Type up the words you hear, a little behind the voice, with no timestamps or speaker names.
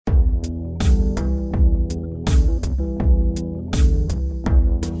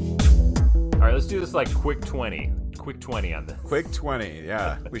Let's do this like quick 20. Quick 20 on this. Quick 20,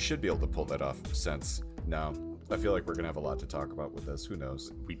 yeah. We should be able to pull that off since no. I feel like we're going to have a lot to talk about with this. Who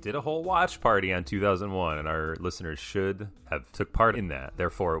knows? We did a whole watch party on 2001, and our listeners should have took part in that.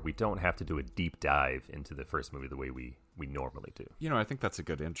 Therefore, we don't have to do a deep dive into the first movie the way we normally do. You know, I think that's a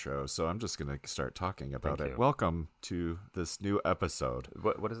good intro, so I'm just going to start talking about Thank it. you. Welcome to this new episode.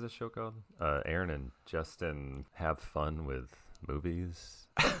 What is this show called? Aaron and Justin have fun with movies.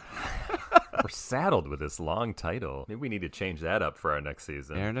 We're saddled with this long title. Maybe we need to change that up for our next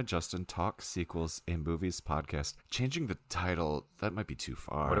season. Aaron and Justin talk sequels in movies podcast. Changing the title, that might be too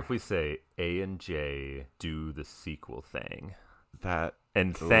far. What if we say A and J do the sequel thing? That...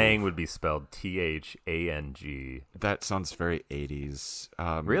 And Thang would be spelled Thang. That sounds very 80s.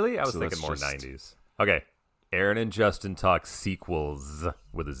 Really? I was so thinking more let's just... 90s. Okay. Aaron and Justin talk sequels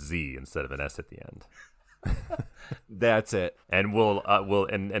with a Z instead of an S at the end. That's it. And we'll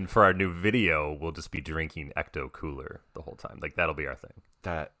for our new video, we'll just be drinking Ecto Cooler the whole time. Like, that'll be our thing.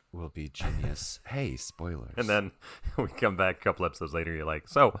 That will be genius. Hey, spoilers. And then we come back a couple episodes later, you're like,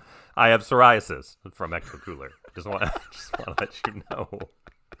 so I have psoriasis from Ecto Cooler. Just want to let you know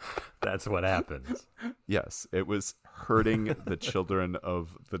that's what happens. Yes, it was hurting the children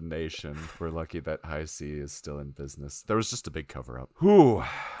of the nation. We're lucky that High C is still in business. There was just a big cover-up. Whew.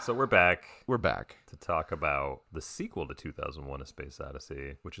 So we're back. We're back. To talk about the sequel to 2001: A Space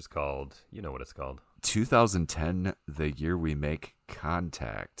Odyssey, which is called, you know what it's called. 2010, the year we make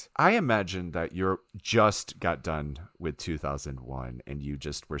contact. I imagine that you just got done with 2001 and you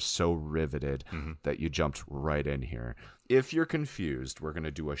just were so riveted that you jumped right in here. If you're confused, we're going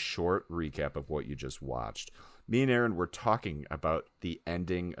to do a short recap of what you just watched. Me and Aaron were talking about the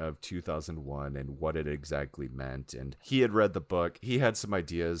ending of 2001 and what it exactly meant. And he had read the book. He had some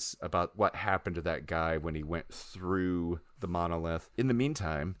ideas about what happened to that guy when he went through the monolith. In the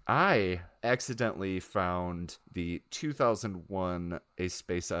meantime, I accidentally found the 2001 A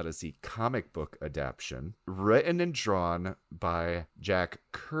Space Odyssey comic book adaptation written and drawn by Jack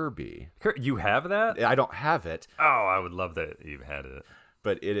Kirby. You have that? I don't have it. Oh, I would love that you had it.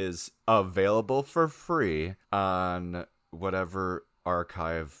 But it is available for free on whatever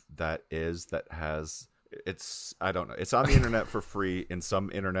archive that is that has I don't know. It's on the internet for free in some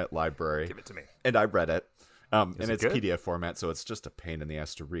internet library. Give it to me. And I read it. And it's good? PDF format, so it's just a pain in the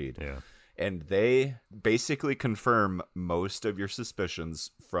ass to read. Yeah. And they basically confirm most of your suspicions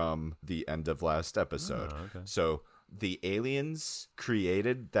from the end of last episode. Oh, okay. So the aliens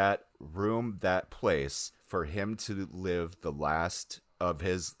created that room, that place, for him to live the last of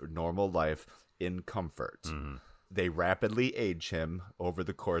his normal life in comfort. They rapidly age him over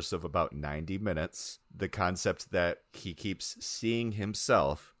the course of about 90 minutes. The concept that he keeps seeing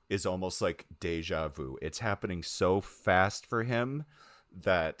himself is almost like deja vu. It's happening so fast for him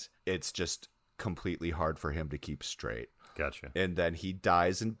that it's just completely hard for him to keep straight. Gotcha. And then he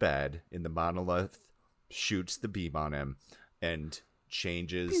dies in bed, and the monolith shoots the beam on him and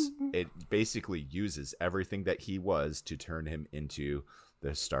changes. It basically uses everything that he was to turn him into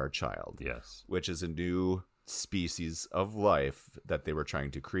the Star Child. Yes. Which is a new species of life that they were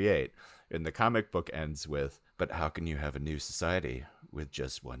trying to create. And the comic book ends with, but how can you have a new society with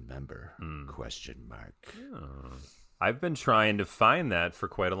just one member? Question mark. Oh. I've been trying to find that for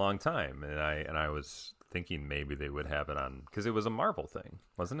quite a long time, and I was thinking maybe they would have it on, because it was a Marvel thing,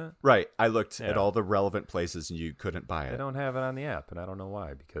 wasn't it? Right. I looked at all the relevant places and you couldn't buy it. They don't have it on the app, and I don't know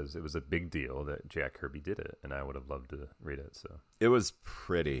why, because it was a big deal that Jack Kirby did it, and I would have loved to read it. So it was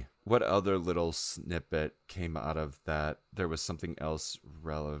pretty. What other little snippet came out of that? There was something else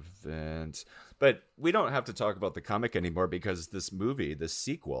relevant. But we don't have to talk about the comic anymore because this movie, this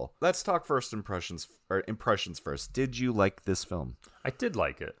sequel. Let's talk impressions first. Did you like this film? I did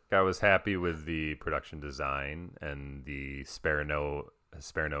like it. I was happy with the production design and the spare no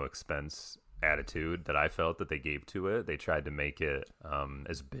expense attitude that I felt that they gave to it. They tried to make it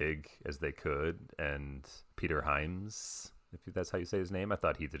as big as they could. And Peter Hyams, if that's how you say his name, I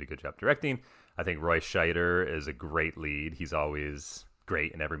thought he did a good job directing. I think Roy Scheider is a great lead. He's always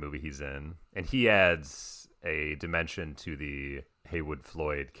great in every movie he's in. And he adds a dimension to the Haywood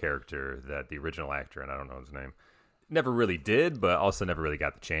Floyd character that the original actor, and I don't know his name, never really did, but also never really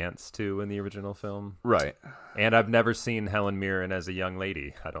got the chance to in the original film. Right. And I've never seen Helen Mirren as a young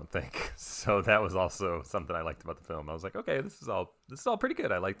lady, I don't think. So that was also something I liked about the film. I was like, okay, this is all pretty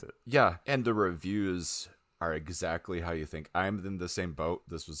good. I liked it. Yeah, and the reviews are exactly how you think. I'm in the same boat.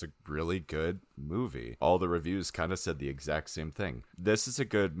 This was a really good movie. All the reviews kind of said the exact same thing. This is a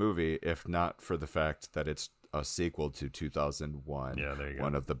good movie, if not for the fact that it's a sequel to 2001. Yeah, there you go.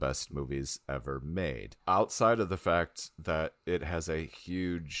 One of the best movies ever made. Outside of the fact that it has a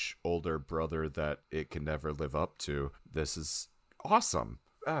huge older brother that it can never live up to, this is awesome.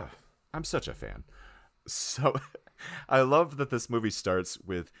 I'm such a fan. So I love that this movie starts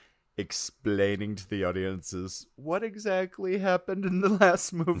with explaining to the audiences what exactly happened in the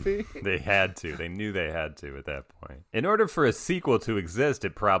last movie. They had to. They knew they had to at that point. In order for a sequel to exist,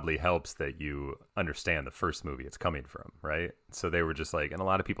 it probably helps that you understand the first movie it's coming from, right? So they were just like, and a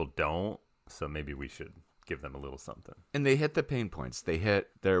lot of people don't, so maybe we should give them a little something. And they hit the pain points.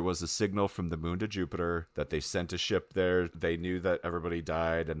 There was a signal from the moon to Jupiter that they sent a ship there. They knew that everybody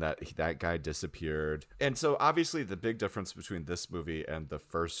died and that guy disappeared. And so obviously the big difference between this movie and the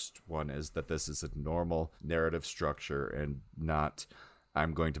first one is that this is a normal narrative structure and not,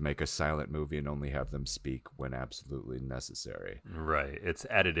 I'm going to make a silent movie and only have them speak when absolutely necessary. Right. It's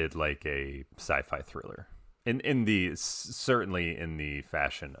edited like a sci-fi thriller. Certainly in the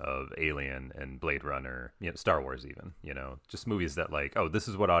fashion of Alien and Blade Runner, Star Wars even, just movies that like, oh, this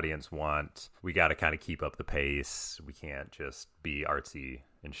is what audience want. We got to kind of keep up the pace. We can't just be artsy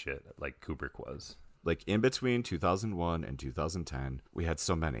and shit like Kubrick was. Like in between 2001 and 2010, we had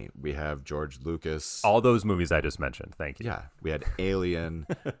so many. We have George Lucas. All those movies I just mentioned. Thank you. Yeah. We had Alien.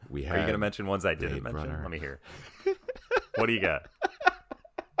 Are you going to mention ones I didn't mention? Runner. Let me hear. What do you got?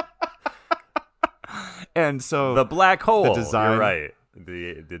 And so the black hole. The design, you're right.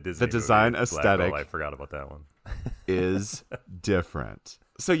 The design movie, aesthetic. I forgot about that one. Is different.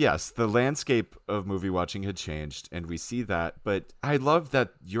 So yes, the landscape of movie watching had changed, and we see that. But I love that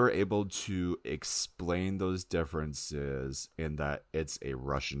you're able to explain those differences in that it's a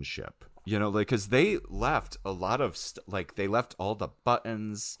Russian ship. Because they left a lot of they left all the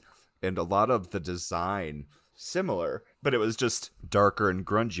buttons and a lot of the design similar, but it was just darker and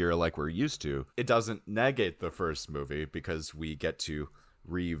grungier like we're used to. It doesn't negate the first movie because we get to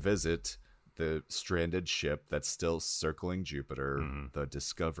revisit the stranded ship that's still circling Jupiter, the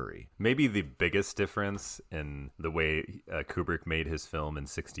Discovery. Maybe the biggest difference in the way Kubrick made his film in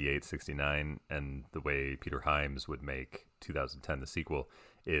 68, 69, and the way Peter Hyams would make 2010, the sequel,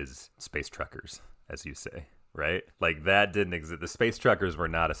 is space truckers, as you say. Right? Like that didn't exist. The space truckers were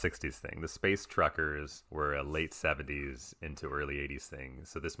not a 60s thing. The space truckers were a late 70s into early 80s thing.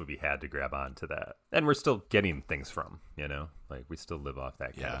 So this movie had to grab on to that. And we're still getting things from, like we still live off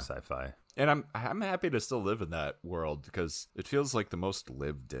that kind of sci-fi. And I'm happy to still live in that world because it feels like the most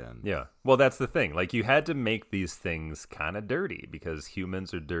lived in. Yeah. Well, that's the thing. Like you had to make these things kind of dirty because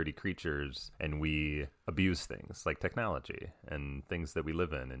humans are dirty creatures and we abuse things like technology and things that we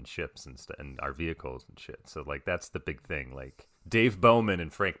live in and ships and our vehicles and shit. So like that's the big thing. Like Dave Bowman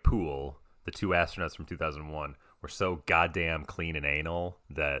and Frank Poole, the two astronauts from 2001, were so goddamn clean and anal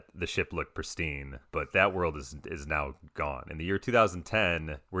that the ship looked pristine. But that world is now gone. In the year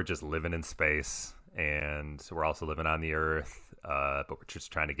 2010, we're just living in space, and we're also living on the Earth, but we're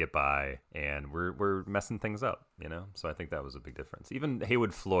just trying to get by, and we're messing things up, So I think that was a big difference. Even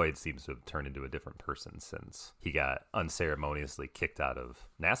Haywood Floyd seems to have turned into a different person since he got unceremoniously kicked out of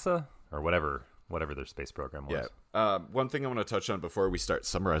NASA or whatever their space program was. Yeah. One thing I want to touch on before we start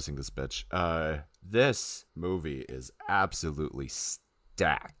summarizing this bitch. This movie is absolutely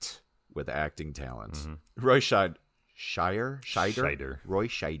stacked with acting talent. Mm-hmm. Roy Scheider. Roy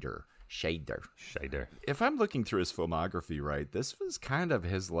Scheider. If I'm looking through his filmography right, this was kind of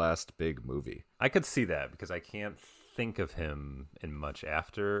his last big movie. I could see that because I can't think of him in much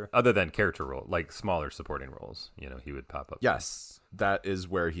other than character role, like smaller supporting roles. He would pop up. Yes. That is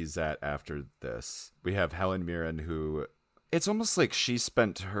where he's at after this. We have Helen Mirren, who it's almost like she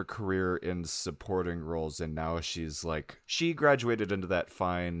spent her career in supporting roles, and now she graduated into that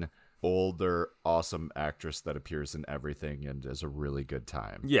fine, older, awesome actress that appears in everything and is a really good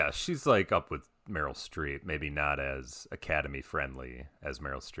time. Yeah, she's like up with Meryl Streep, maybe not as Academy friendly as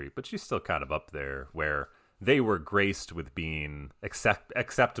Meryl Streep, but she's still kind of up there where they were graced with being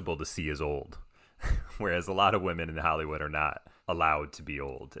acceptable to see as old. Whereas a lot of women in Hollywood are not allowed to be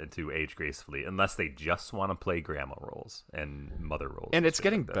old and to age gracefully unless they just want to play grandma roles and mother roles. And it's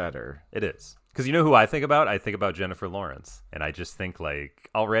getting better. It is. Because you know who I think about? I think about Jennifer Lawrence. And I just think like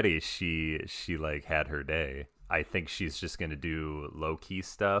already she like had her day. I think she's just going to do low-key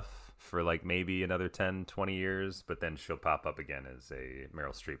stuff for like maybe another 10, 20 years, but then she'll pop up again as a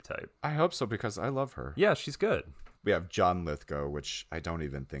Meryl Streep type. I hope so because I love her. Yeah, she's good. We have John Lithgow, which I don't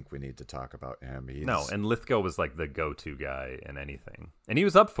even think we need to talk about him. No, and Lithgow was like the go-to guy in anything. And he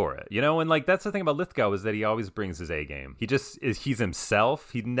was up for it, And like that's the thing about Lithgow is that he always brings his A game. He's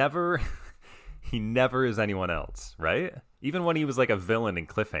himself. He never is anyone else, right? Even when he was like a villain in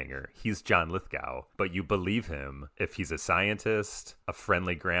Cliffhanger, he's John Lithgow, but you believe him if he's a scientist, a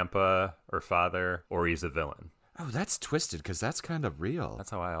friendly grandpa or father, or he's a villain. Oh, that's twisted because that's kind of real. That's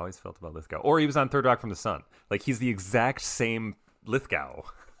how I always felt about Lithgow. Or he was on Third Rock from the Sun. Like, he's the exact same Lithgow,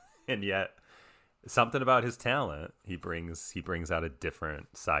 and yet something about his talent, he brings out a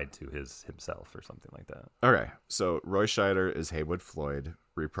different side to himself or something like that. Okay, so Roy Scheider is Haywood Floyd,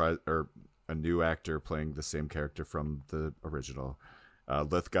 a new actor playing the same character from the original.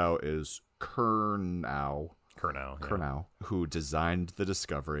 Lithgow is Kurnow, who designed the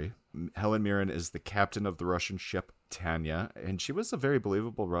Discovery. Helen Mirren is the captain of the Russian ship Tanya, and she was a very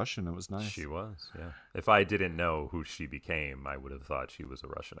believable Russian. It was nice. She was, yeah. If I didn't know who she became, I would have thought she was a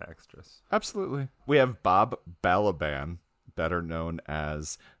Russian actress. Absolutely. We have Bob Balaban, better known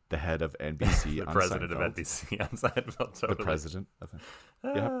as the head of NBC the on president Seinfeld. of NBC on Seinfeld. Totally. The president of it.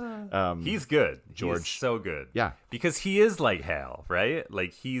 Yeah. He's good. George. He's so good. Yeah. Because he is like Hal, right?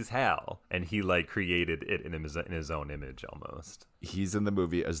 Like, he's Hal, and he like created it in his own image almost. He's in the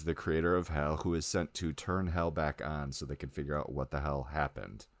movie as the creator of Hal, who is sent to turn Hal back on so they can figure out what the hell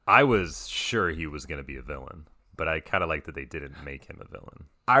happened. I was sure he was going to be a villain, but I kind of like that they didn't make him a villain.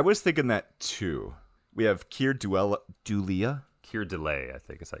 I was thinking that too. We have Keir Dullea. Keir Dullea, I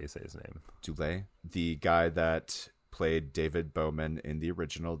think is how you say his name. Dullea, the guy that played David Bowman in the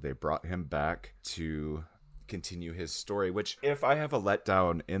original. They brought him back to continue his story, which, if I have a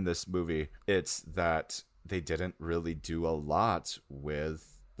letdown in this movie, it's that they didn't really do a lot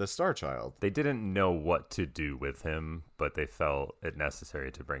with the Star Child. They didn't know what to do with him, but they felt it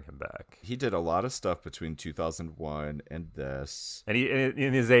necessary to bring him back. He did a lot of stuff between 2001 and this. And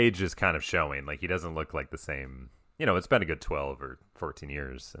his age is kind of showing. Like, he doesn't look like the same. You know, it's been a good 12 or 14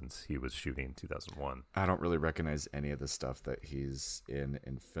 years since he was shooting in 2001. I don't really recognize any of the stuff that he's in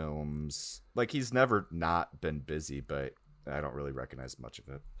films. Like, he's never not been busy, but I don't really recognize much of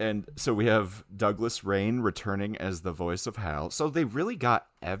it. And so we have Douglas Rain returning as the voice of Hal. So they really got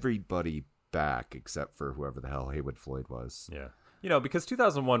everybody back except for whoever the hell Haywood Floyd was. Yeah. You know, because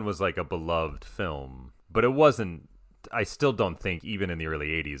 2001 was like a beloved film, but it wasn't. I still don't think, even in the early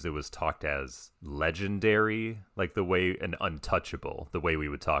 80s, it was talked as legendary, like the way, and untouchable, the way we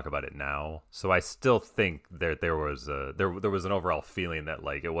would talk about it now. So I still think there was an overall feeling that,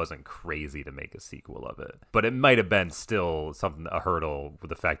 like, it wasn't crazy to make a sequel of it. But it might have been still a hurdle with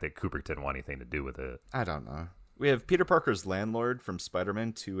the fact that Kubrick didn't want anything to do with it. I don't know. We have Peter Parker's landlord from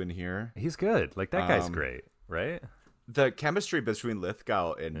Spider-Man 2 in here. He's good. Like, that guy's great, right? The chemistry between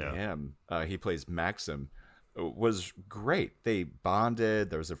Lithgow and him, he plays Maxim, was great. They bonded.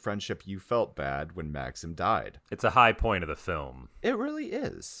 There was a friendship. You felt bad when Maxim died. It's a high point of the film. It really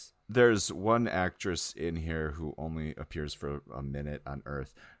is. There's one actress in here who only appears for a minute on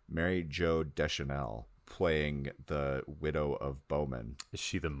Earth, Mary Jo Deschanel, playing the widow of Bowman. Is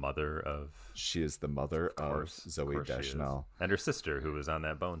she the mother of... She is the mother of Zoe Deschanel. And her sister, who was on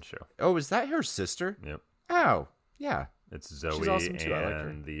that Bone show. Oh, is that her sister? Yep. Oh, yeah. It's Zoe. She's awesome too. I like her.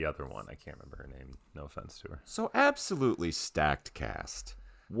 And the other one, I can't remember her name. No offense to her. So absolutely stacked cast.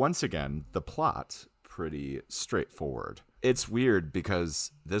 Once again, the plot, pretty straightforward. It's weird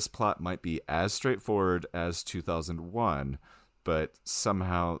because this plot might be as straightforward as 2001, but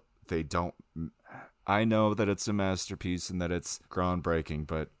somehow they don't... I know that it's a masterpiece and that it's groundbreaking,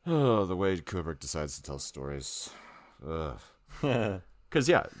 but the way Kubrick decides to tell stories... Ugh. Because,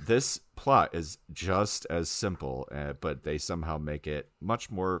 yeah, this plot is just as simple, but they somehow make it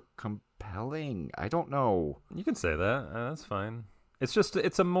much more compelling. I don't know. You can say that. That's fine.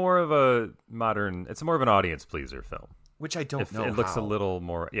 It's more of an audience pleaser film. Which I don't know. It looks a little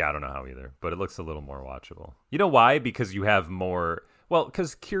more, I don't know how either, but it looks a little more watchable. You know why? Because you have more... Well,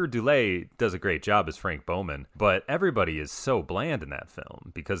 because Keir Dullea does a great job as Frank Bowman, but everybody is so bland in that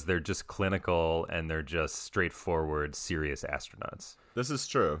film because they're just clinical and they're just straightforward, serious astronauts. This is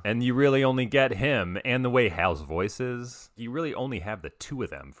true. And you really only get him, and the way Hal's voice is, you really only have the two of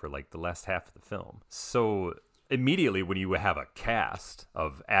them for like the last half of the film. So... immediately when you have a cast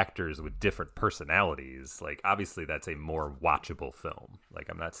of actors with different personalities, like, obviously that's a more watchable film. Like,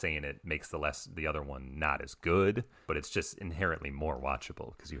 I'm not saying it makes the other one not as good, but it's just inherently more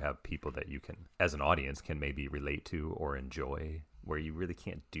watchable because you have people that you can, as an audience, can maybe relate to or enjoy, where you really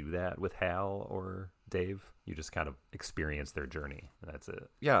can't do that with Hal or Dave. You just kind of experience their journey. That's it.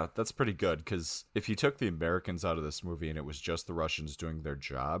 Yeah, that's pretty good, because if you took the Americans out of this movie and it was just the Russians doing their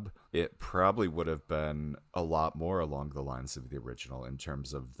job, it probably would have been a lot more along the lines of the original in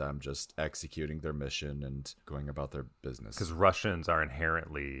terms of them just executing their mission and going about their business. Because Russians are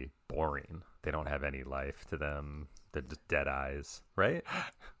inherently boring. They don't have any life to them. They're just dead eyes, right?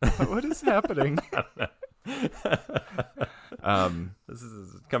 What is happening? This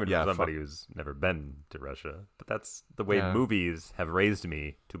is coming from somebody who's never been to Russia, but that's the way movies have raised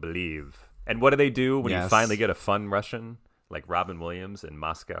me to believe. And what do they do when you finally get a fun Russian like Robin Williams in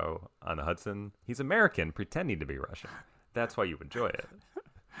Moscow on the Hudson? He's American pretending to be Russian. That's why you enjoy it.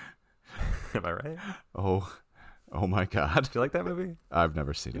 Am I right? Oh my God. Do you like that movie? I've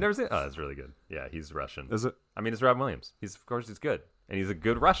never seen it. You've never seen it? Oh, it's really good. Yeah, he's Russian. Is it? I mean, it's Robin Williams. Of course he's good. And he's a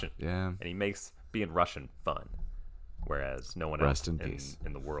good Russian. Yeah. And he makes being Russian fun. Whereas no one else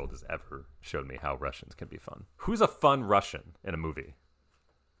in the world has ever showed me how Russians can be fun. Who's a fun Russian in a movie?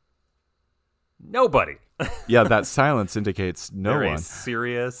 Nobody. Yeah, that silence indicates no They're one.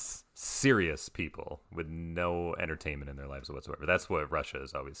 Serious people with no entertainment in their lives whatsoever. That's what Russia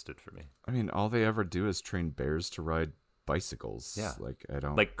has always stood for me. I mean, all they ever do is train bears to ride bicycles. Yeah.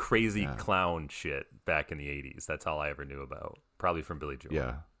 Like crazy clown shit back in the 80s. That's all I ever knew about. Probably from Billy Joel.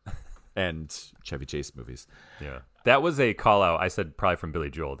 Yeah. And Chevy Chase movies. Yeah. That was a call out. I said probably from Billy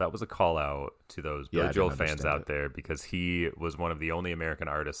Joel. That was a call out to those Billy Joel fans out there because he was one of the only American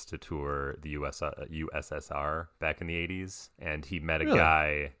artists to tour the USSR back in the 80s. And he met a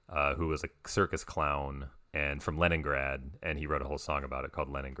guy who was a circus clown and from Leningrad, and he wrote a whole song about it called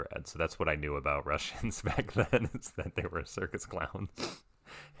Leningrad. So that's what I knew about Russians back then, is that they were circus clowns.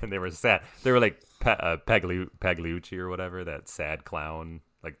 And they were sad. They were like Pagliucci or whatever, that sad clown.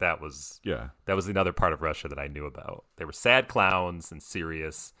 Like that was another part of Russia that I knew about. They were sad clowns and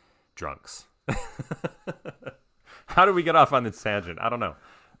serious drunks. How do we get off on this tangent? I don't know.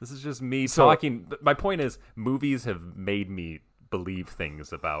 This is just me talking. But my point is, movies have made me believe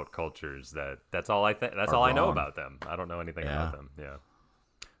things about cultures that's all I think. That's all I know about them. I don't know anything about them. Yeah.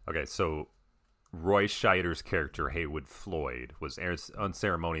 Okay, so Roy Scheider's character, Haywood Floyd, was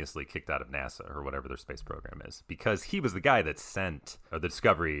unceremoniously kicked out of NASA or whatever their space program is because he was the guy that sent the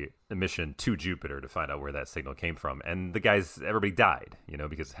Discovery mission to Jupiter to find out where that signal came from. And everybody died,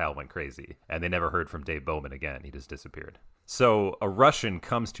 because Hal went crazy. And they never heard from Dave Bowman again. He just disappeared. So a Russian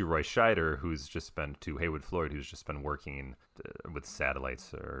comes to Roy Scheider, to Haywood Floyd, who's just been working with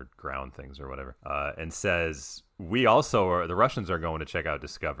satellites or ground things or whatever, and says, the Russians are going to check out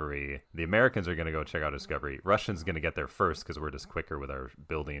Discovery. The Americans are going to go check out Discovery. Russians going to get there first because we're just quicker with our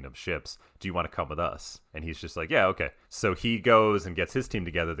building of ships. Do you want to come with us? And he's just like, yeah, okay. So he goes and gets his team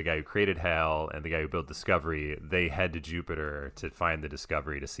together, the guy who created HAL and the guy who built Discovery. They head to Jupiter to find the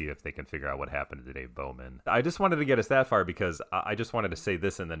Discovery to see if they can figure out what happened to Dave Bowman. I just wanted to get us that far because I just wanted to say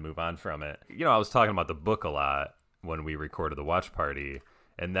this and then move on from it. I was talking about the book a lot when we recorded the watch party.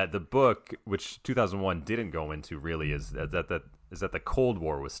 And that the book, which 2001 didn't go into really, is that the Cold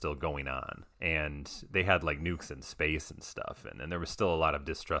War was still going on. And they had like nukes in space and stuff. And there was still a lot of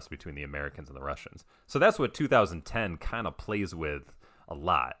distrust between the Americans and the Russians. So that's what 2010 kind of plays with a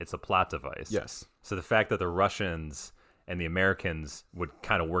lot. It's a plot device. Yes. So the fact that the Russians and the Americans would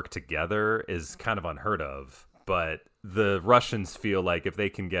kind of work together is kind of unheard of. But the Russians feel like if they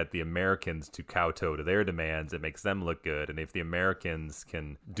can get the Americans to kowtow to their demands, it makes them look good. And if the Americans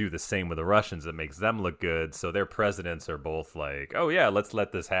can do the same with the Russians, it makes them look good. So their presidents are both like, oh, yeah, let's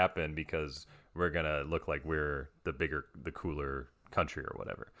let this happen because we're going to look like we're the cooler country or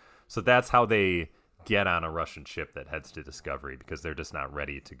whatever. So that's how they get on a Russian ship that heads to Discovery because they're just not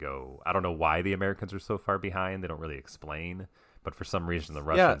ready to go. I don't know why the Americans are so far behind. They don't really explain. But for some reason, the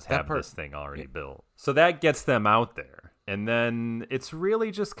Russians have this thing already built. So that gets them out there. And then it's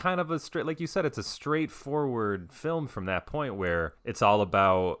really just kind of like you said, it's a straightforward film from that point where it's all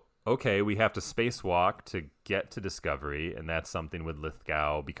about, okay, we have to spacewalk to get to Discovery. And that's something with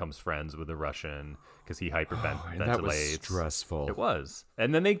Lithgow becomes friends with the Russian because he hyperventilates. That was stressful. It was.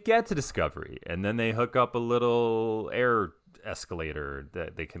 And then they get to Discovery. And then they hook up a little air escalator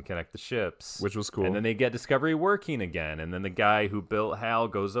that they can connect the ships, which was cool. And then they get Discovery working again, and then the guy who built HAL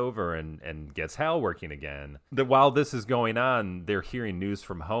goes over and gets HAL working again. That while this is going on, they're hearing news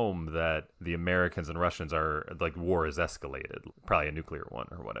from home that the Americans and Russians are like, war is escalated, probably a nuclear one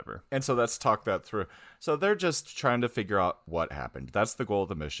or whatever. And so let's talk that through. So they're just trying to figure out what happened. That's the goal of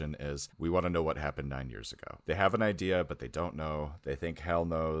the mission, is we want to know what happened 9 years ago. They have an idea, but they don't know. They think HAL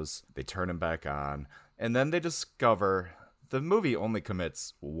knows. They turn him back on, and then they discover the movie only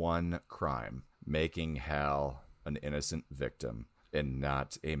commits one crime, making HAL an innocent victim and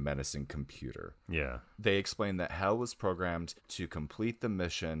not a menacing computer. Yeah. They explain that HAL was programmed to complete the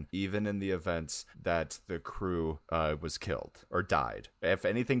mission even in the events that the crew was killed or died. If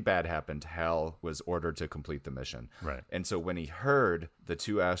anything bad happened, HAL was ordered to complete the mission. Right. And so when he heard the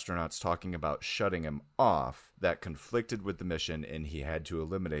two astronauts talking about shutting him off that conflicted with the mission, and he had to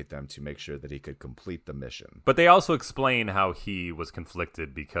eliminate them to make sure that he could complete the mission. But they also explain how he was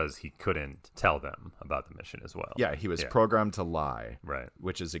conflicted because he couldn't tell them about the mission as well. Yeah, he was programmed to lie, right?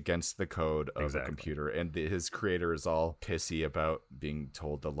 Which is against the code of a computer. And his creator is all pissy about being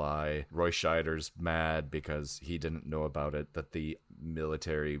told to lie. Roy Scheider's mad because he didn't know about it, that the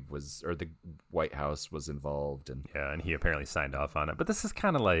military was, or the White House was involved. And he apparently signed off on it. But this is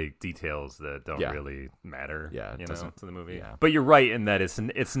kind of like details that don't really matter. Yeah, you know, to the movie. Yeah. But you're right in that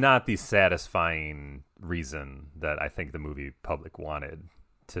it's not the satisfying reason that I think the movie public wanted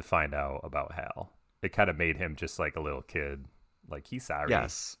to find out about Hal. It kind of made him just like a little kid. Like, he's sorry.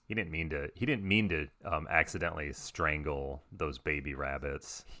 Yes. He didn't mean to accidentally strangle those baby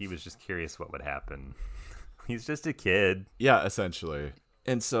rabbits. He was just curious what would happen. He's just a kid. Yeah, essentially.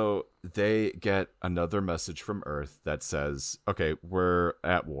 And so they get another message from Earth that says, okay, we're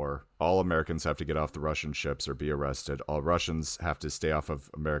at war. All Americans have to get off the Russian ships or be arrested. All Russians have to stay off of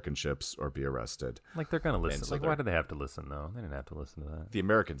American ships or be arrested. Like, they're going to listen. So why do they have to listen, though? They didn't have to listen to that. The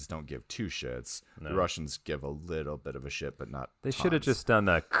Americans don't give two shits. No. The Russians give a little bit of a shit, but not They should have just done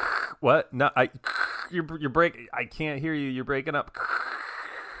the what? No, you're breaking. I can't hear you. You're breaking up.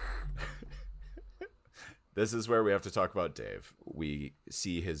 This is where we have to talk about Dave. We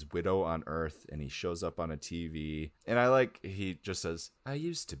see his widow on Earth, and he shows up on a TV. And he just says, I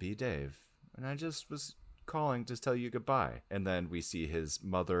used to be Dave, and I just was calling to tell you goodbye. And then we see his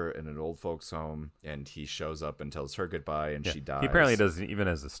mother in an old folks home, and he shows up and tells her goodbye, and she dies. He apparently doesn't, even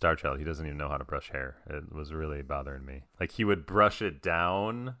as a star child, he doesn't even know how to brush hair. It was really bothering me. Like, he would brush it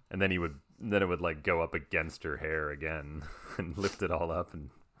down, and then it would like go up against her hair again and lift it all up and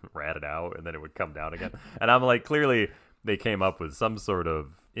rat it out, and then it would come down again. And I'm like, clearly they came up with some sort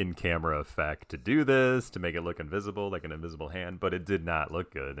of in-camera effect to do this, to make it look invisible, like an invisible hand, but it did not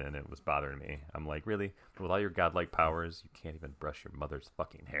look good, and it was bothering me. I'm like, really? With all your godlike powers, you can't even brush your mother's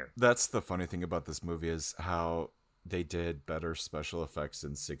fucking hair. That's the funny thing about this movie, is how they did better special effects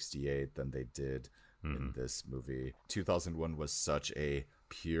in 68 than they did in this movie. 2001 was such a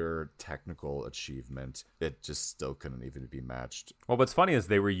pure technical achievement, it just still couldn't even be matched. Well, what's funny is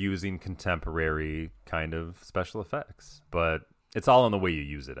they were using contemporary kind of special effects, but it's all in the way you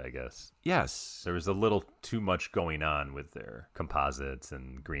use it, I guess. Yes. There was a little too much going on with their composites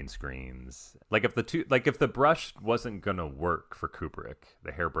and green screens. Like, if the brush wasn't going to work for Kubrick,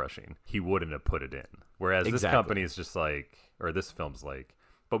 the hair brushing, he wouldn't have put it in. Whereas this company is just like, or this film's like,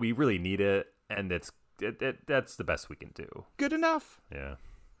 but we really need it, and that's the best we can do. Good enough. Yeah.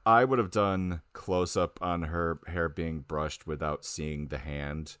 I would have done close up on her hair being brushed without seeing the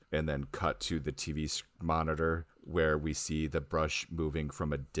hand, and then cut to the TV monitor where we see the brush moving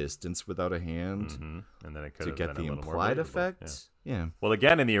from a distance without a hand, and then it could to have get been the a little implied more effect. Yeah. Well,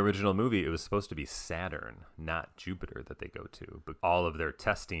 again, in the original movie, it was supposed to be Saturn, not Jupiter, that they go to. But all of their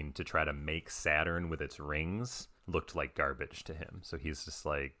testing to try to make Saturn with its rings looked like garbage to him. So he's just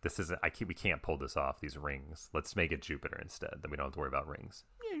like, we can't pull this off, these rings. Let's make it Jupiter instead. Then we don't have to worry about rings.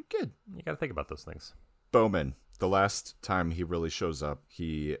 Yeah, good. You got to think about those things. Bowman, the last time he really shows up,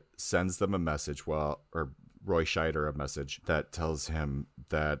 he sends them a message, or Roy Scheider a message that tells him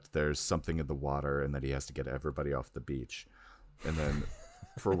that there's something in the water and that he has to get everybody off the beach. And then,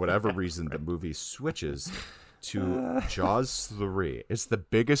 for whatever reason, the movie switches to Jaws 3. It's the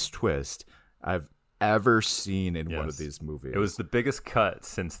biggest twist I've ever seen in one of these movies. It was the biggest cut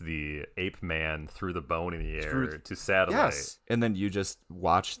since the ape man threw the bone in the air to satellite. Yes. And then you just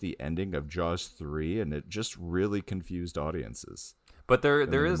watch the ending of Jaws 3, and it just really confused audiences. But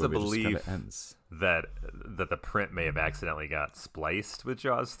there is a belief that the print may have accidentally got spliced with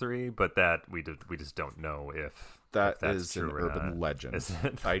Jaws 3, but that we just don't know if that that's is true an or urban not. legend. Is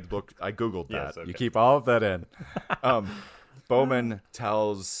it? I Googled that. Yes, okay. You keep all of that in. Bowman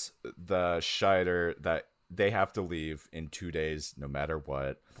tells the Scheider that they have to leave in 2 days, no matter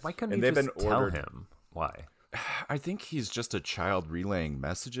what. Why couldn't you just tell him? Why? I think he's just a child relaying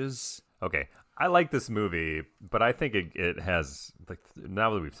messages. Okay. I like this movie, but I think it has, like,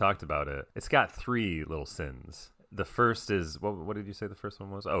 now that we've talked about it, it's got 3 little sins. The first is, what did you say the first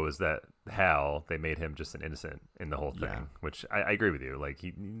one was? Oh, is that Hal, they made him just an innocent in the whole thing, which I agree with you. Like,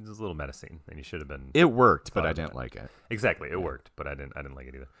 he's a little menacing, and he should have been. It worked, but I didn't like it. Exactly, it worked, but I didn't like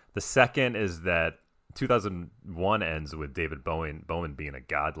it either. The second is that 2001 ends with David Bowman being a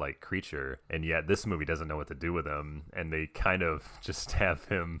godlike creature, and yet this movie doesn't know what to do with him, and they kind of just have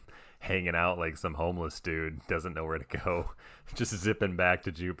him hanging out like some homeless dude, doesn't know where to go, just zipping back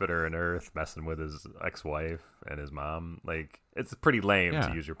to Jupiter and Earth, messing with his ex-wife and his mom. Like, it's pretty lame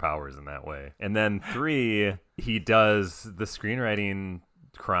to use your powers in that way. And then 3, he does the screenwriting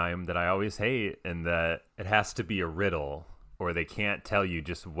crime that I always hate, in that it has to be a riddle, or they can't tell you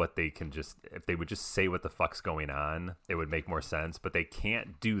just what they can just, if they would just say what the fuck's going on, it would make more sense, but they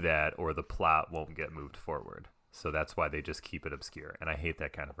can't do that or the plot won't get moved forward. So that's why they just keep it obscure, and I hate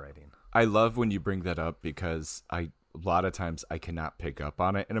that kind of writing. I love when you bring that up, because a lot of times I cannot pick up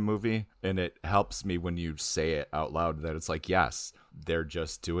on it in a movie, and it helps me when you say it out loud that it's like, yes, they're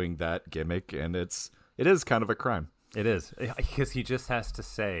just doing that gimmick, and it is kind of a crime. It is, because he just has to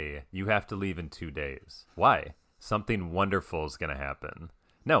say, you have to leave in 2 days. Why? Something wonderful is going to happen.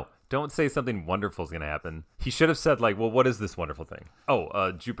 No, don't say something wonderful is going to happen. He should have said, like, well, what is this wonderful thing?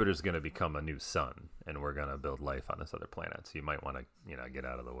 Oh, Jupiter's going to become a new sun, and we're going to build life on this other planet. So you might want to, get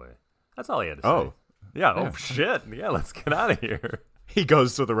out of the way. That's all he had to say. Oh. Yeah. Oh, shit. Yeah, let's get out of here. He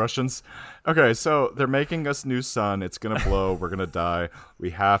goes to the Russians. Okay, so they're making us new sun. It's going to blow. We're going to die.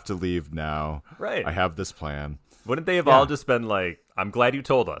 We have to leave now. Right. I have this plan. Wouldn't they have all just been like, I'm glad you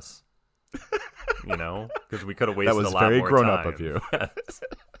told us? Because we could have wasted a lot more time. That was very grown up of you.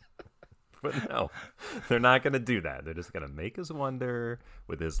 But no, they're not going to do that. They're just going to make us wonder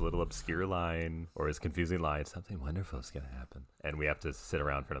with his little obscure line or his confusing line, something wonderful is going to happen. And we have to sit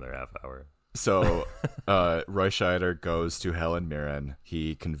around for another half hour. So Roy Scheider goes to Helen Mirren.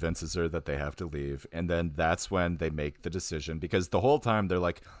 He convinces her that they have to leave. And then that's when they make the decision, because the whole time they're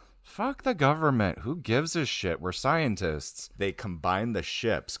like, fuck the government. Who gives a shit? We're scientists. They combine the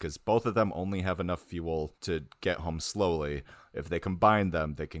ships because both of them only have enough fuel to get home slowly. If they combine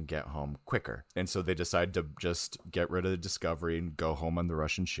them, they can get home quicker. And so they decide to just get rid of the Discovery and go home on the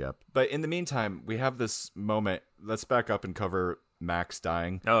Russian ship. But in the meantime, we have this moment. Let's back up and cover Max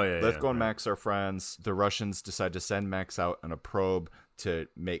dying. Oh, yeah. Lithgow and Max are friends. The Russians decide to send Max out on a probe to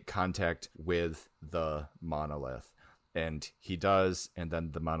make contact with the monolith. And he does, and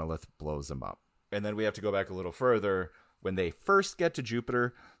then the monolith blows him up. And then we have to go back a little further. When they first get to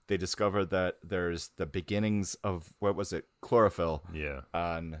Jupiter, they discover that there's the beginnings of, chlorophyll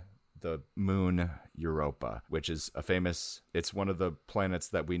on the moon Europa, which is it's one of the planets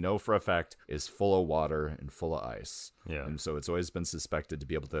that we know for a fact is full of water and full of ice. Yeah. And so it's always been suspected to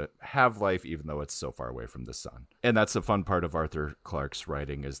be able to have life even though it's so far away from the sun. And that's a fun part of Arthur Clarke's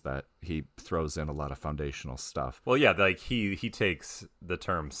writing, is that he throws in a lot of foundational stuff. Well, yeah, like he takes the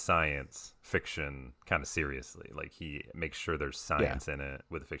term science fiction kind of seriously. Like he makes sure there's science in it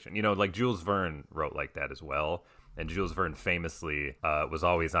with fiction. Like Jules Verne wrote like that as well. And Jules Verne famously was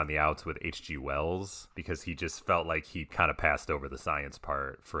always on the outs with H.G. Wells because he just felt like he kind of passed over the science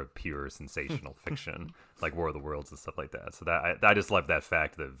part for a pure sensational fiction, like War of the Worlds and stuff like that. So that I just love that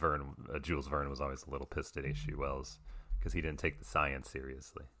fact that Jules Verne was always a little pissed at H.G. Wells because he didn't take the science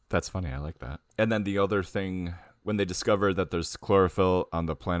seriously. That's funny. I like that. And then the other thing, when they discover that there's chlorophyll on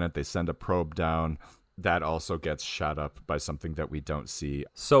the planet, they send a probe down. That also gets shot up by something that we don't see.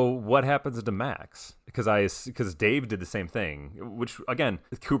 So what happens to Max? Because Dave did the same thing, which, again,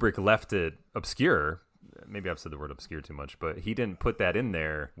 Kubrick left it obscure. Maybe I've said the word obscure too much, but he didn't put that in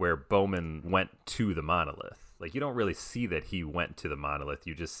there where Bowman went to the monolith. Like, you don't really see that he went to the monolith.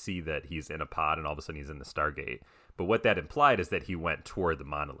 You just see that he's in a pod and all of a sudden he's in the Stargate. But what that implied is that he went toward the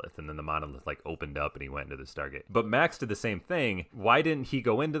monolith, and then the monolith opened up and he went into the Stargate. But Max did the same thing. Why didn't he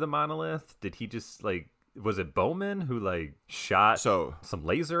go into the monolith? Did he just was it Bowman who shot some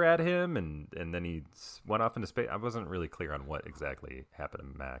laser at him and then he went off into space? I wasn't really clear on what exactly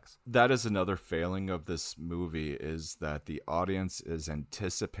happened to Max. That is another failing of this movie, is that the audience is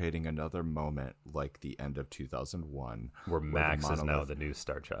anticipating another moment like the end of 2001. Where Max is now the new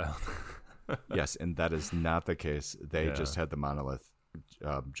Star Child. Yes, and that is not the case. They just had the monolith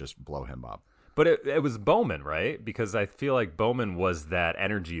just blow him up. But it was Bowman, right? Because I feel like Bowman was that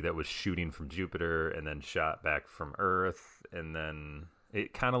energy that was shooting from Jupiter and then shot back from Earth, and then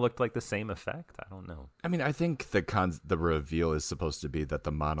it kind of looked like the same effect. I don't know. I mean, I think the reveal is supposed to be that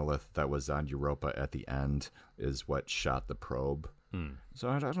the monolith that was on Europa at the end is what shot the probe. So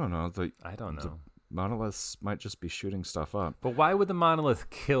I don't know. I don't know. The monoliths might just be shooting stuff up. But why would the monolith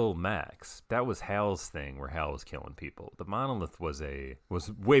kill Max? That was Hal's thing, where Hal was killing people. The monolith was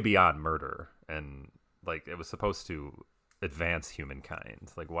way beyond murder, and it was supposed to advance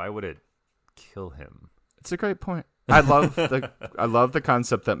humankind. Why would it kill him? It's a great point. I love the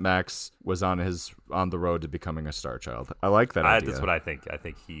concept that Max was on the road to becoming a Star Child. I like that idea. That's what I think. I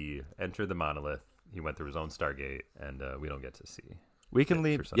think he entered the monolith. He went through his own Stargate, and we don't get to see. We can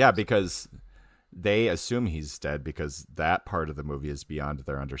leave, because they assume he's dead because that part of the movie is beyond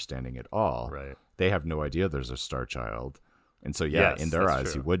their understanding at all. Right. They have no idea there's a Star Child. And so, yeah, Yes, in their that's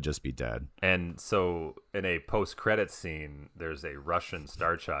eyes, true. he would just be dead. And so in a post-credit scene, there's a Russian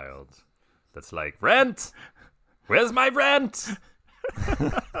Star Child that's like, rent! Where's my rent?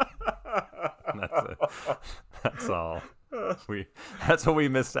 That's all. That's what we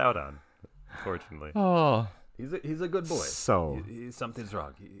missed out on, unfortunately. Oh. He's a good boy. So something's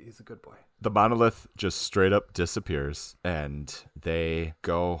wrong. He's a good boy. the monolith just straight up disappears, and they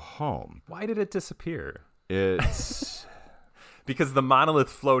go home. Why did it disappear? It's Because the monolith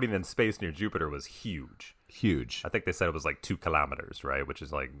floating in space near Jupiter was huge. huge. I think they said it was like 2 kilometers, right? Which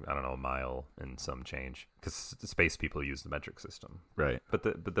is like, I don't know, a mile and some change. Because the space people use the metric system. Right. But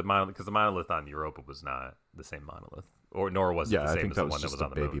the monolith, because the monolith on Europa was not the same monolith, nor was it Yeah, the I same think as that the was one that just was a on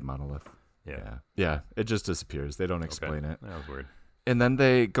the baby moon. monolith. Yeah. Yeah, it just disappears. They don't explain Okay. it. That was weird. And then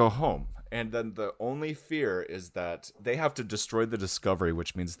they go home. And then the only fear is that they have to destroy the Discovery,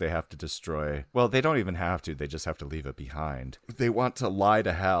 which means they have to destroy... Well, they don't even have to. They just have to leave it behind. They want to lie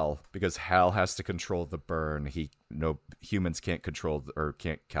to Hal because Hal has to control the burn. Humans can't control or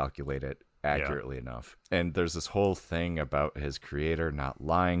can't calculate it accurately enough. And there's this whole thing about his creator not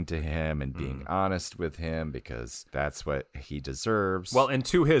lying to him and being honest with him because that's what he deserves. Well, and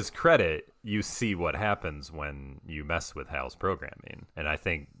to his credit, you see what happens when you mess with Hal's programming. And I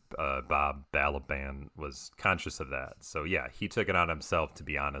think Bob Balaban was conscious of that. So, yeah, he took it on himself to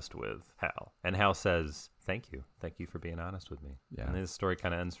be honest with Hal. And Hal says, thank you. Thank you for being honest with me. Yeah. And his story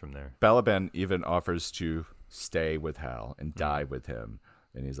kind of ends from there. Balaban even offers to stay with Hal and die with him.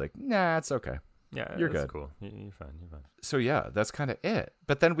 And he's like, nah, it's okay. Yeah, You're that's good. Cool. You're fine. You're fine. So yeah, that's kind of it.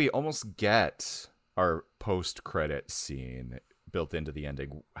 But then we almost get our post-credit scene built into the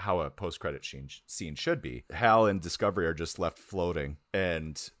ending, how a post-credit scene should be. Hal and Discovery are just left floating,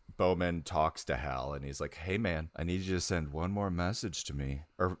 and Bowman talks to Hal, and he's like, hey man, I need you to send one more message to me,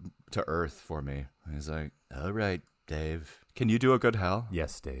 or to Earth for me. And he's like, all right, Dave. Can you do a good Hal?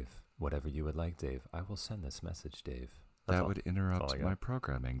 Yes, Dave. Whatever you would like, Dave. I will send this message, Dave. That's That all. would That's all interrupt I got. my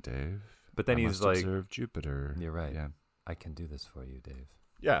programming, Dave. But then I he's must like, observe Jupiter. You're right. Yeah. I can do this for you, Dave.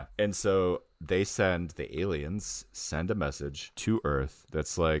 Yeah. And so the aliens send a message to Earth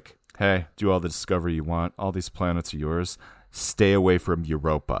that's like, hey, do all the discovery you want. All these planets are yours. Stay away from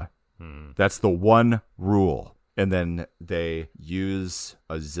Europa. That's the one rule. And then they use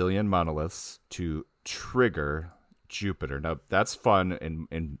a zillion monoliths to trigger Jupiter. Now, that's fun,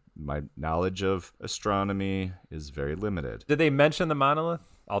 and my knowledge of astronomy is very limited. Did they mention the monolith?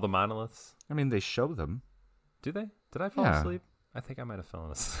 All the monoliths? I mean, they show them. Do they? Did I fall Yeah. asleep? I think I might have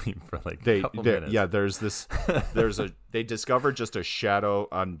fallen asleep for like a They couple minutes. yeah, they discover just a shadow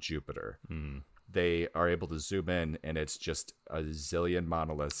on Jupiter. They are able to zoom in, and it's just a zillion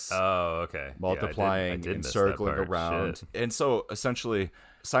monoliths Oh, okay. multiplying yeah, I did and miss circling that part. around. Shit. And so essentially,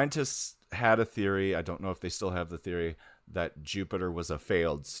 scientists had a theory, I don't know if they still have the theory, that Jupiter was a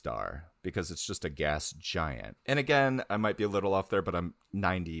failed star because it's just a gas giant. And again, I might be a little off there, but I'm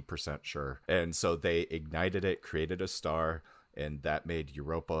 90% sure. And so they ignited it, created a star, and that made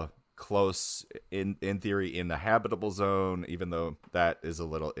Europa close, in theory, in the habitable zone, even though that is a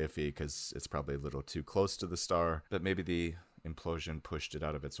little iffy because it's probably a little too close to the star. But maybe the implosion pushed it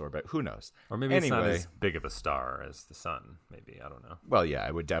out of its orbit. Who knows? Or maybe it's not Anyway. as big of a star as the sun. Maybe. I don't know. Well, yeah,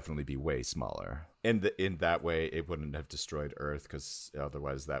 it would definitely be way smaller. In that way, it wouldn't have destroyed Earth because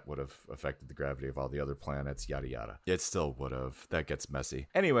otherwise that would have affected the gravity of all the other planets, yada yada. It still would have. That gets messy.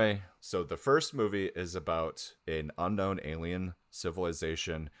 Anyway, so the first movie is about an unknown alien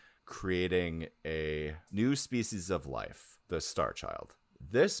civilization creating a new species of life, the Star Child.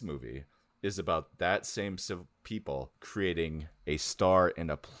 This movie is about that same people creating a star and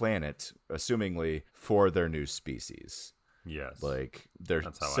a planet, assumingly for their new species. Yes. Like they're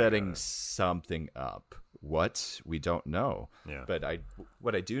That's how I got setting it. something up. What? We don't know. Yeah. But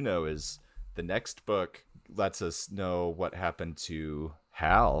what I do know is the next book lets us know what happened to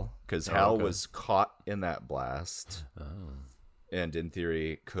Hal, because Hal okay. was caught in that blast Oh. and in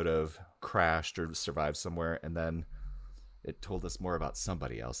theory could have crashed or survived somewhere, and then it told us more about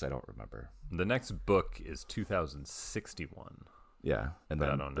somebody else. I don't remember. The next book is 2061. Yeah. And But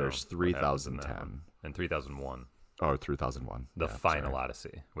I then don't know there's what happens in that 3010. one. And 3001. Oh, 3001. The Yeah, Final sorry.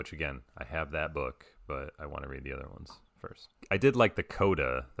 Odyssey, which again, I have that book, but I want to read the other ones first. I did like the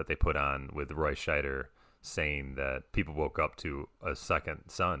coda that they put on with Roy Scheider saying that people woke up to a second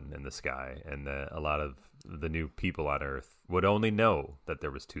sun in the sky, and that a lot of the new people on Earth would only know that there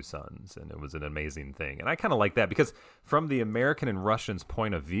was two suns, and it was an amazing thing. And I kind of like that because from the American and Russians'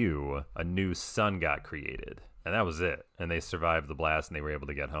 point of view, a new sun got created. And that was it. And they survived the blast and they were able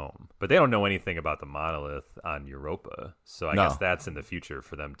to get home. But they don't know anything about the monolith on Europa. So I guess that's in the future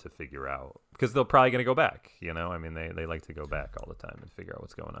for them to figure out. Because they're probably going to go back, you know? I mean, they like to go back all the time and figure out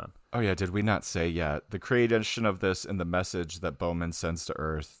what's going on. Oh, yeah. Did we not say yet? The creation of this and the message that Bowman sends to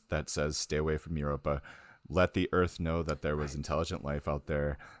Earth that says, stay away from Europa. Let the Earth know that there was intelligent life out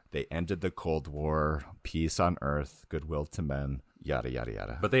there. They ended the Cold War. Peace on Earth. Goodwill to men. Yada, yada,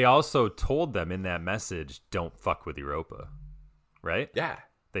 yada. But they also told them in that message, don't fuck with Europa, right? Yeah.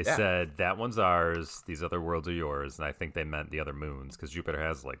 They said, that one's ours, these other worlds are yours, and I think they meant the other moons, because Jupiter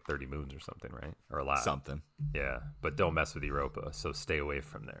has like 30 moons or something, right? Or a lot. Something. Yeah, but don't mess with Europa, so stay away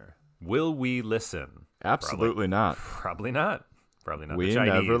from there. Will we listen? Absolutely not. Probably not. Probably not. We the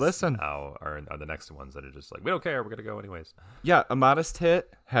Chinese never listen. Are the next ones that are just like, we don't care, we're going to go anyways. Yeah, a modest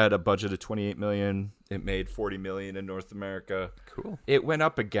hit. Had a budget of $28 million. It made $40 million in North America. Cool. It went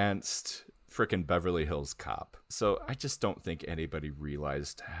up against frickin' Beverly Hills Cop. So I just don't think anybody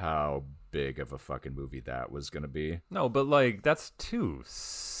realized how big of a fucking movie that was going to be. No, but like, that's two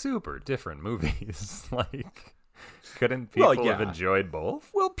super different movies. Like, couldn't people have enjoyed both?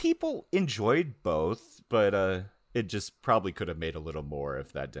 Well, people enjoyed both, but it just probably could have made a little more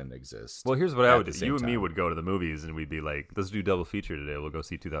if that didn't exist. Well, here's what I would do. You and me would go to the movies and we'd be like, let's do double feature today. We'll go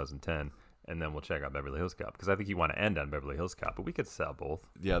see 2010 and then we'll check out Beverly Hills Cop. Because I think you want to end on Beverly Hills Cop, but we could sell both.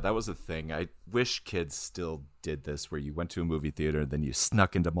 Yeah, that was a thing. I wish kids still did this, where you went to a movie theater and then you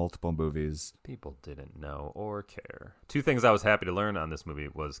snuck into multiple movies. People didn't know or care. Two things I was happy to learn on this movie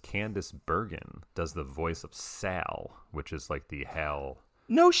was Candice Bergen does the voice of Sal, which is like the Hal...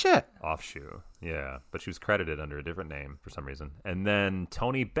 No shit. Offshoot. Yeah. But she was credited under a different name for some reason. And then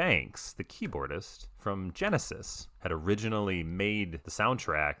Tony Banks, the keyboardist from Genesis, had originally made the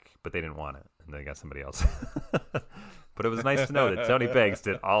soundtrack, but they didn't want it. And they got somebody else. But it was nice to know that Tony Banks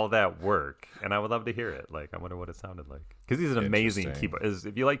did all that work. And I would love to hear it. Like, I wonder what it sounded like. Because he's an amazing keyboardist.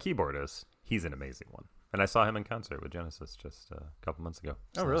 If you like keyboardists, he's an amazing one. And I saw him in concert with Genesis just a couple months ago.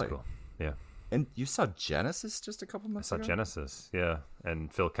 So oh, really? Cool. Yeah. And you saw Genesis just a couple months ago? I saw Genesis, yeah.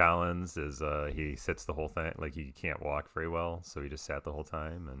 And Phil Collins he sits the whole thing. Like, he can't walk very well, so he just sat the whole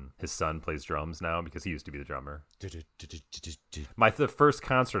time. And his son plays drums now because he used to be the drummer. The first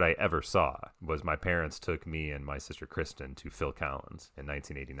concert I ever saw was my parents took me and my sister Kristen to Phil Collins in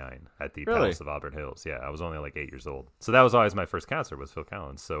 1989 at the Palace of Auburn Hills. Yeah, I was only like 8 years old. So that was always my first concert was Phil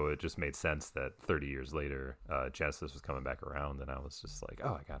Collins. So it just made sense that 30 years later, Genesis was coming back around. And I was just like,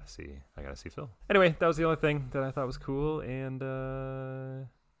 oh, I gotta see Phil. Anyway, that was the only thing that I thought was cool, and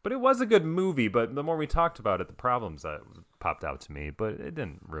but it was a good movie. But the more we talked about it, the problems that popped out to me. But it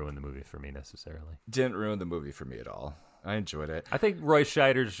didn't ruin the movie for me necessarily. Didn't ruin the movie for me at all. I enjoyed it. I think Roy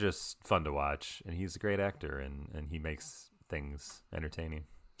Scheider's just fun to watch, and he's a great actor, and he makes things entertaining.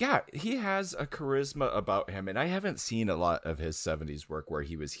 Yeah, he has a charisma about him, and I haven't seen a lot of his 70s work where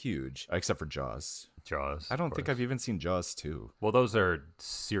he was huge, except for Jaws. I don't think I've even seen Jaws 2. Well, those are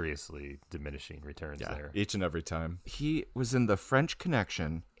seriously diminishing returns there. Each and every time. He was in The French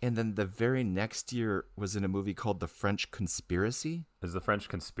Connection, and then the very next year was in a movie called The French Conspiracy. Is The French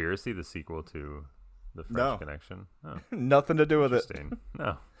Conspiracy the sequel to The French Connection? Oh. Nothing to do with it.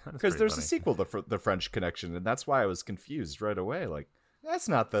 No. Because there's a sequel to The French Connection, and that's why I was confused right away. Like, that's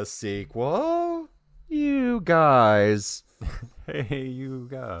not the sequel. You guys. Hey, you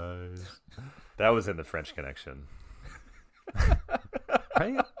guys. That was in The French Connection.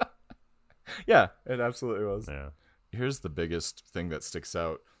 Right? Yeah, it absolutely was. Yeah. Here's the biggest thing that sticks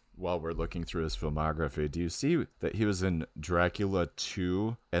out while we're looking through his filmography. Do you see that he was in Dracula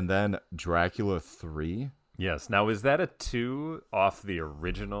 2 and then Dracula 3? Yes. Now, is that a 2 off the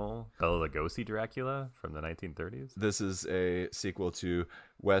original Bela Lugosi Dracula from the 1930s? This is a sequel to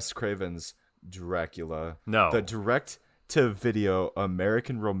Wes Craven's Dracula. No. The direct-to-video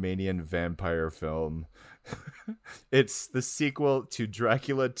American-Romanian vampire film. It's the sequel to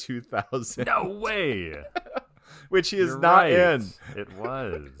Dracula 2000. No way! Which he is not in. It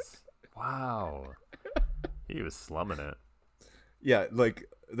was. Wow. He was slumming it. Yeah, like,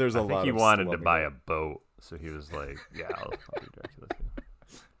 there's a lot of I think he wanted to buy a boat. So he was like, yeah, I'll do Dracula 2.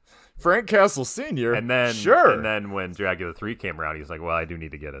 Frank Castle Sr.? And then, sure. And then when Dracula 3 came around, he's like, well, I do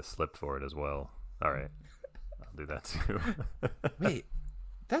need to get a slip for it as well. All right. I'll do that too. Wait,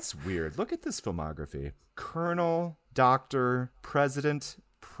 that's weird. Look at this filmography. Colonel, Doctor, President,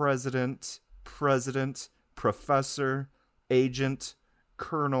 Professor, Agent,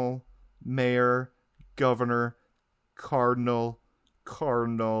 Colonel, Mayor, Governor, Cardinal,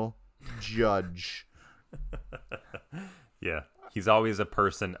 Judge. Yeah. He's always a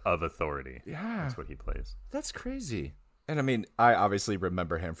person of authority. Yeah. That's what he plays. That's crazy. And I mean, I obviously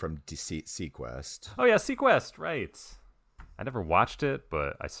remember him from Sequest. Oh yeah, Sequest, right. I never watched it,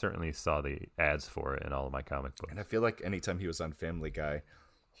 but I certainly saw the ads for it in all of my comic books. And I feel like anytime he was on Family Guy,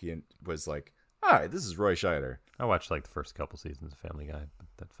 he was like, "Hi, this is Roy Scheider." I watched like the first couple seasons of Family Guy, but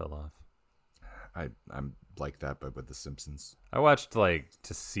that fell off. I'm like that, but with The Simpsons. I watched like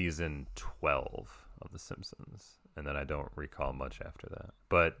to season 12 of The Simpsons, and then I don't recall much after that.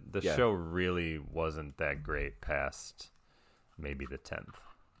 But the show really wasn't that great past maybe the 10th.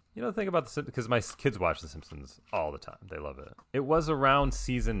 You know the thing about the Simpsons, because my kids watch The Simpsons all the time. They love it. It was around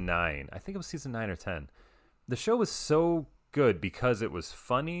season 9. I think it was season 9 or 10. The show was so good because it was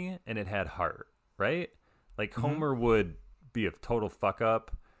funny and it had heart, right? Like Homer would be a total fuck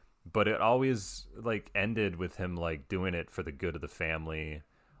up, but it always like ended with him like doing it for the good of the family,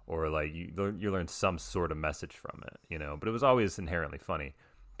 or like you learn some sort of message from it, you know. But it was always inherently funny.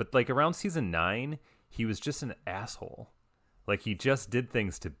 But like around season 9, he was just an asshole. Like he just did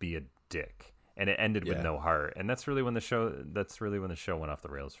things to be a dick, and it ended with no heart. And that's really when the show went off the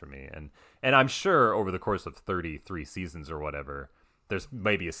rails for me. And I'm sure over the course of 33 seasons or whatever, there's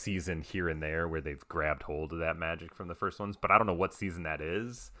maybe a season here and there where they've grabbed hold of that magic from the first ones, but I don't know what season that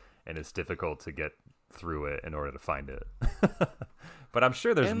is, and it's difficult to get through it in order to find it. But I'm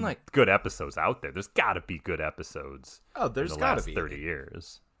sure there's like good episodes out there. There's got to be good episodes. Oh, there's got to be 30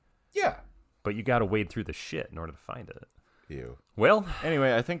 years. Yeah, but you got to wade through the shit in order to find it. Well,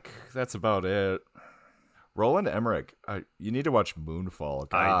 anyway, I think that's about it. Roland Emmerich, you need to watch Moonfall.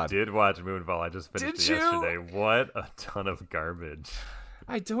 God. I did watch Moonfall. I just finished it yesterday. What a ton of garbage.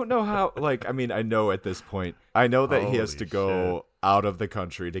 I don't know how, like, I mean, I know at this point, I know that he has to go out of the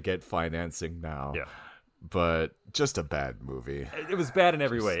country to get financing now. Yeah. But just a bad movie. It was bad in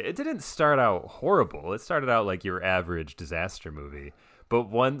every way. It didn't start out horrible. It started out like your average disaster movie. But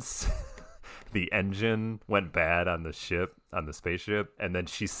once the engine went bad on the spaceship, and then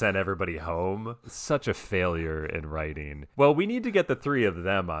she sent everybody home. Such a failure in writing. Well, we need to get the 3 of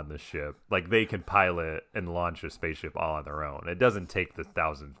them on the ship. Like, they can pilot and launch a spaceship all on their own. It doesn't take the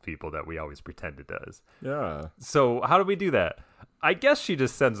 1,000 people that we always pretend it does. Yeah. So how do we do that? I guess she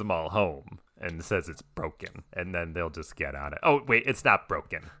just sends them all home and says it's broken, and then they'll just get on it. Oh, wait, it's not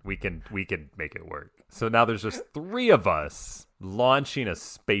broken. We can make it work. So now there's just 3 of us launching a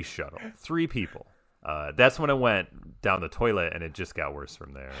space shuttle. 3 people. That's when it went down the toilet, and it just got worse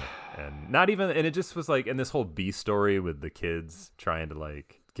from there. And it just was like, in this whole B story with the kids trying to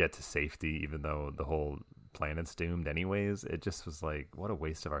like get to safety, even though the whole planet's doomed anyways. It just was like, what a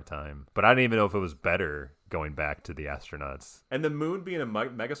waste of our time. But I don't even know if it was better going back to the astronauts. And the moon being a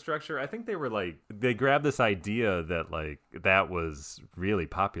megastructure, I think they grabbed this idea that like that was really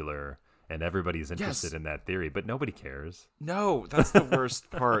popular and everybody's interested in that theory, but nobody cares. No, that's the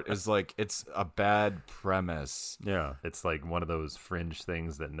worst part, is like, it's a bad premise. Yeah, it's like one of those fringe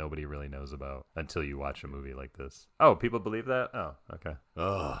things that nobody really knows about until you watch a movie like this. Oh, people believe that? Oh, okay.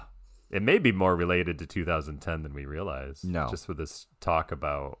 Ugh. It may be more related to 2010 than we realize. No. Just with this talk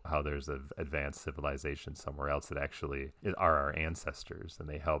about how there's an advanced civilization somewhere else that actually are our ancestors, and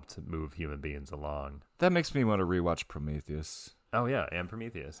they helped move human beings along. That makes me want to rewatch Prometheus. Oh, yeah, and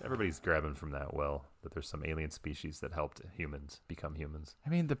Prometheus. Everybody's grabbing from that well, that there's some alien species that helped humans become humans. I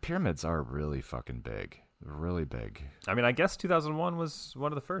mean, the pyramids are really fucking big. Really big. I mean, I guess 2001 was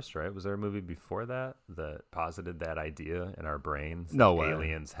one of the first, right? Was there a movie before that posited that idea in our brains? No way.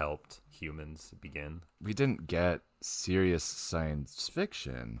 Aliens helped humans begin. We didn't get serious science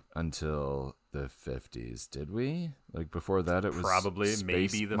fiction until the 50s, did we? Like, before that, it was probably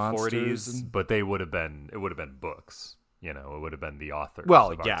maybe the 40s, but it would have been books. You know, it would have been the authors.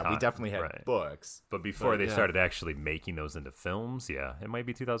 Well, yeah, we definitely had books. But before they started actually making those into films, yeah, it might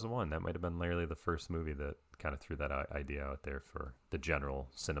be 2001. That might have been literally the first movie that kind of threw that idea out there for the general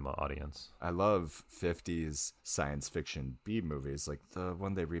cinema audience. I love 50s science fiction B movies, like the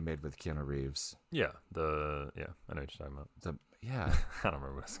one they remade with Keanu Reeves. Yeah, I know what you're talking about. I don't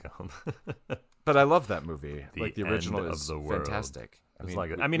remember what it's called. But I love that movie. The original is of the world. Fantastic.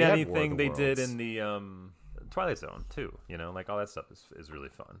 I mean, anything they did in the Twilight Zone too, you know, like all that stuff is really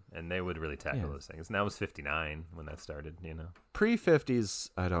fun, and they would really tackle those things. And that was 59 when that started, you know. Pre-50s,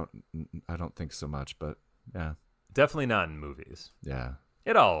 I don't think so much, but yeah, definitely not in movies. Yeah,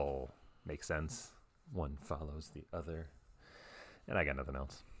 it all makes sense. One follows the other, and I got nothing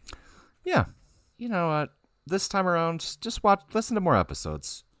else. Yeah, you know what? This time around, just listen to more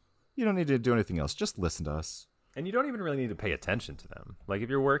episodes. You don't need to do anything else. Just listen to us. And you don't even really need to pay attention to them. Like, if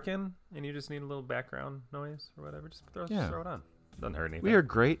you're working and you just need a little background noise or whatever, just throw it on. Doesn't hurt anything. We are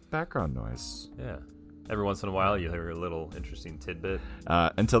great background noise. Yeah. Every once in a while, you hear a little interesting tidbit.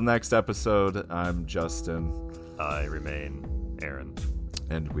 Until next episode, I'm Justin. I remain Aaron.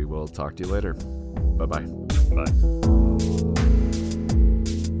 And we will talk to you later. Bye-bye. Bye.